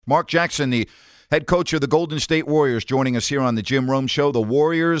Mark Jackson, the head coach of the Golden State Warriors, joining us here on the Jim Rome Show. The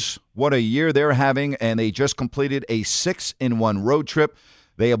Warriors, what a year they're having, and they just completed a 6-in-1 road trip.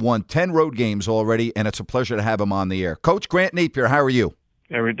 They have won 10 road games already, and it's a pleasure to have them on the air. Coach Grant Napier, how are you?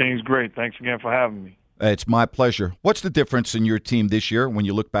 Everything's great. Thanks again for having me. It's my pleasure. What's the difference in your team this year when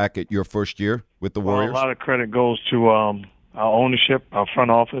you look back at your first year with the Warriors? Well, a lot of credit goes to our ownership, our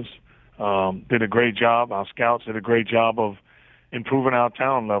front office. Did a great job. Our scouts did a great job of improving our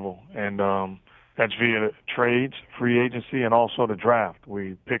talent level, and that's via trades, free agency, and also the draft.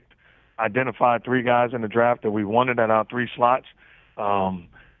 We identified 3 guys in the draft that we wanted at our 3 slots,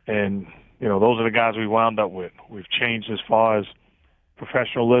 and those are the guys we wound up with. We've changed as far as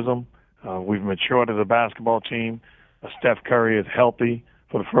professionalism. We've matured as a basketball team. Steph Curry is healthy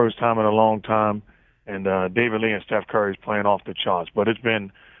for the first time in a long time, and David Lee and Steph Curry is playing off the charts. But it's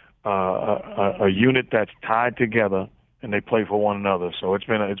been a unit that's tied together, and they play for one another. So it's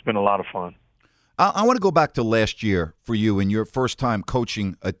been a lot of fun. I want to go back to last year for you and your first time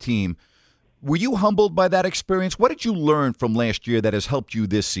coaching a team. Were you humbled by that experience? What did you learn from last year that has helped you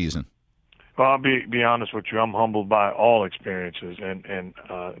this season? Well, I'll be honest with you. I'm humbled by all experiences, and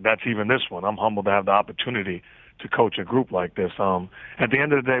that's even this one. I'm humbled to have the opportunity to coach a group like this. At the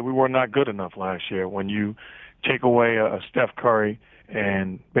end of the day, we were not good enough last year. When you take away a Steph Curry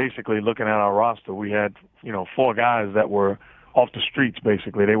and basically looking at our roster, we had 4 guys that were off the streets,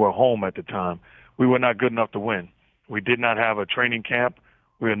 basically. They were home at the time. We were not good enough to win. We did not have a training camp.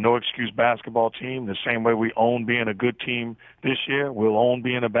 We're a no-excuse basketball team. The same way we own being a good team this year, we'll own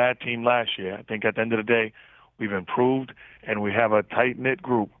being a bad team last year. I think at the end of the day, we've improved, and we have a tight-knit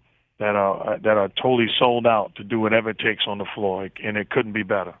group that are totally sold out to do whatever it takes on the floor, and it couldn't be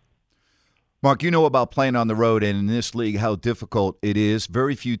better. Mark, you know about playing on the road, and in this league, how difficult it is.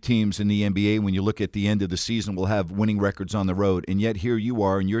 Very few teams in the NBA, when you look at the end of the season, will have winning records on the road, and yet here you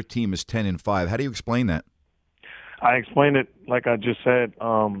are, and your team is 10-5. How do you explain that? I explained it like I just said,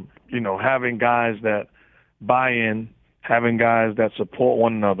 having guys that buy in, having guys that support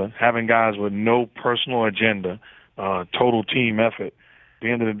one another, having guys with no personal agenda, total team effort. At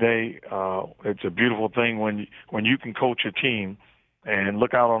the end of the day, it's a beautiful thing when you can coach a team and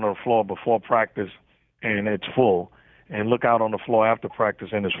look out on the floor before practice and it's full, and look out on the floor after practice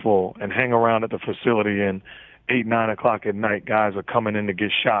and it's full, and hang around at the facility and 8, 9 o'clock at night, guys are coming in to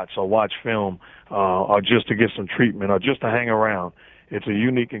get shots or watch film or just to get some treatment or just to hang around. It's a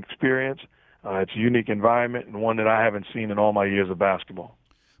unique experience. It's a unique environment, and one that I haven't seen in all my years of basketball.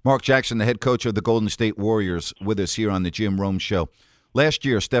 Mark Jackson, the head coach of the Golden State Warriors, with us here on the Jim Rome Show. Last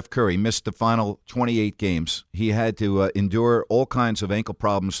year, Steph Curry missed the final 28 games. He had to endure all kinds of ankle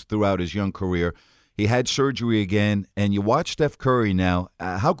problems throughout his young career. He had surgery again, and you watch Steph Curry now.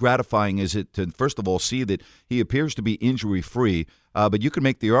 How gratifying is it to, first of all, see that he appears to be injury-free, but you can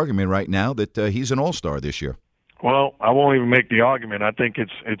make the argument right now that he's an all-star this year. Well, I won't even make the argument. I think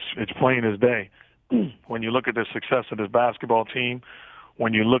it's plain as day. When you look at the success of this basketball team,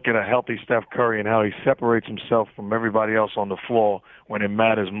 when you look at a healthy Steph Curry and how he separates himself from everybody else on the floor when it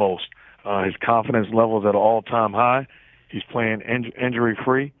matters most, his confidence level is at an all-time high. He's playing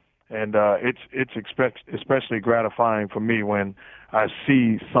injury-free. And it's especially gratifying for me when I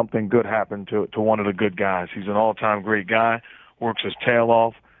see something good happen to one of the good guys. He's an all-time great guy, works his tail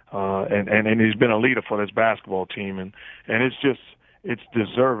off, and he's been a leader for this basketball team. And it's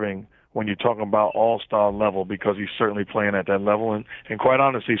deserving when you're talking about all-star level, because he's certainly playing at that level. And quite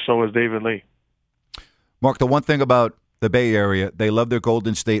honestly, so is David Lee. Mark, the one thing about the Bay Area, they love their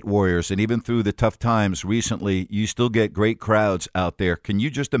Golden State Warriors, and even through the tough times recently, you still get great crowds out there. Can you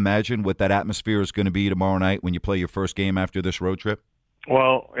just imagine what that atmosphere is going to be tomorrow night when you play your first game after this road trip?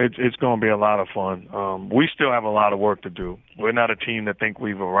 Well, it's going to be a lot of fun. We still have a lot of work to do. We're not a team that think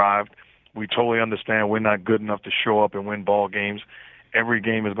we've arrived. We totally understand we're not good enough to show up and win ball games. Every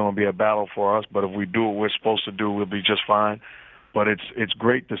game is going to be a battle for us, but if we do what we're supposed to do, we'll be just fine. But it's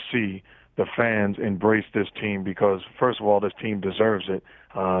great to see the fans embrace this team because, first of all, this team deserves it,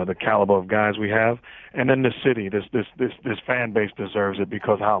 the caliber of guys we have, and then the city, this fan base deserves it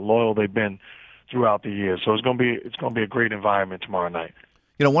because how loyal they've been throughout the years. So it's going to be a great environment tomorrow night.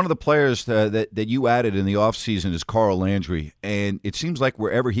 You know, one of the players that you added in the offseason is Carl Landry, and it seems like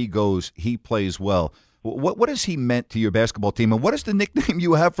wherever he goes, he plays well. What has he meant to your basketball team, and what is the nickname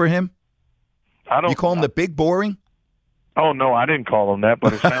you have for him? You call him the Big Boring? Oh, no, I didn't call him that,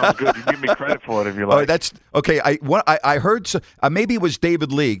 but it sounds good. You give me credit for it if you like. That's okay. I heard maybe it was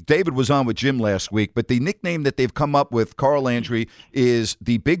David Lee. David was on with Jim last week, but the nickname that they've come up with, Carl Landry, is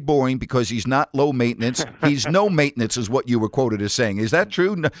the Big Boring because he's not low maintenance. He's no maintenance is what you were quoted as saying. Is that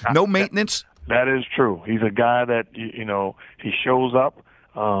true? No maintenance? That is true. He's a guy that, he shows up.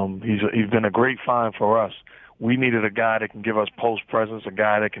 He's been a great find for us. We needed a guy that can give us post presence, a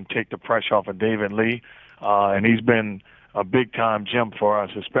guy that can take the pressure off of David Lee, and he's been a big-time gem for us,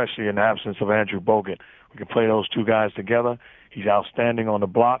 especially in the absence of Andrew Bogut. We can play those two guys together. He's outstanding on the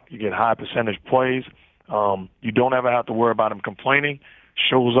block. You get high percentage plays. You don't ever have to worry about him complaining.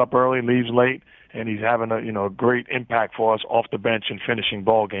 Shows up early, leaves late, and he's having a great impact for us off the bench and finishing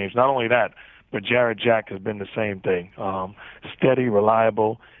ball games. Not only that, but Jarrett Jack has been the same thing. Steady,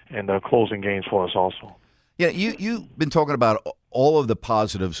 reliable, and closing games for us also. Yeah, you've been talking about all of the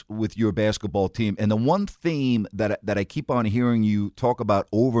positives with your basketball team, and the one theme that I keep on hearing you talk about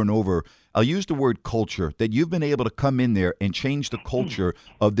over and over, I'll use the word culture, that you've been able to come in there and change the culture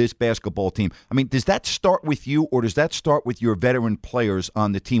of this basketball team. I mean, does that start with you, or does that start with your veteran players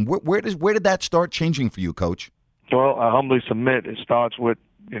on the team? Where did that start changing for you, Coach? Well, I humbly submit it starts with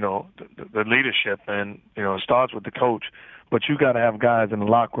the leadership, and it starts with the coach. But you got to have guys in the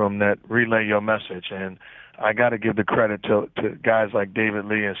locker room that relay your message, and I got to give the credit to guys like David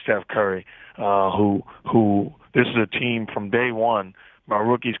Lee and Steph Curry, who this is a team from day one. My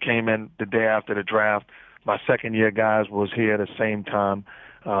rookies came in the day after the draft. My second-year guys was here at the same time.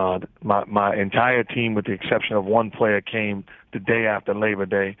 My entire team, with the exception of one player, came the day after Labor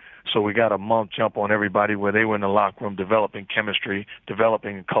Day. So we got a month jump on everybody where they were in the locker room developing chemistry,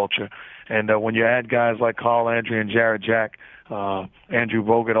 developing culture. And when you add guys like Carl Landry and Jarrett Jack, Andrew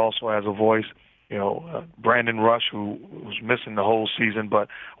Bogut also has a voice. Brandon Rush, who was missing the whole season. But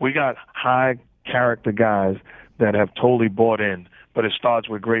we got high-character guys that have totally bought in. But it starts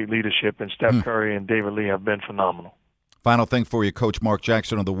with great leadership, and Steph Curry and David Lee have been phenomenal. Final thing for you, Coach Mark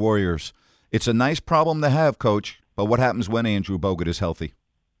Jackson of the Warriors. It's a nice problem to have, Coach, but what happens when Andrew Bogut is healthy?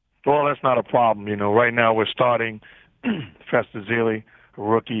 Well, that's not a problem. Right now we're starting Festa Zeile, a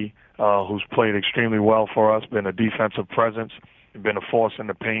rookie who's played extremely well for us, been a defensive presence, been a force in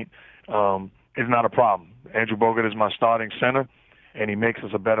the paint. It's not a problem. Andrew Bogut is my starting center, and he makes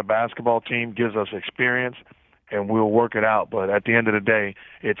us a better basketball team, gives us experience, and we'll work it out. But at the end of the day,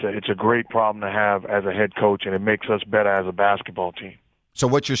 it's a great problem to have as a head coach, and it makes us better as a basketball team. So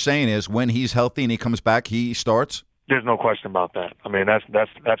what you're saying is when he's healthy and he comes back, he starts? There's no question about that. I mean, that's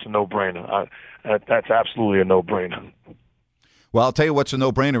a no-brainer. That's absolutely a no-brainer. Well, I'll tell you what's a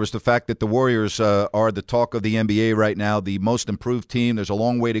no-brainer is the fact that the Warriors are the talk of the NBA right now, the most improved team. There's a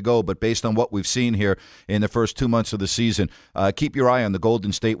long way to go, but based on what we've seen here in the first 2 months of the season, keep your eye on the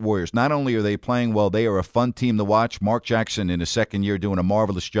Golden State Warriors. Not only are they playing well, they are a fun team to watch. Mark Jackson in his second year doing a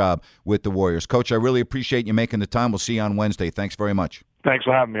marvelous job with the Warriors. Coach, I really appreciate you making the time. We'll see you on Wednesday. Thanks very much. Thanks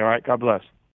for having me, all right? God bless.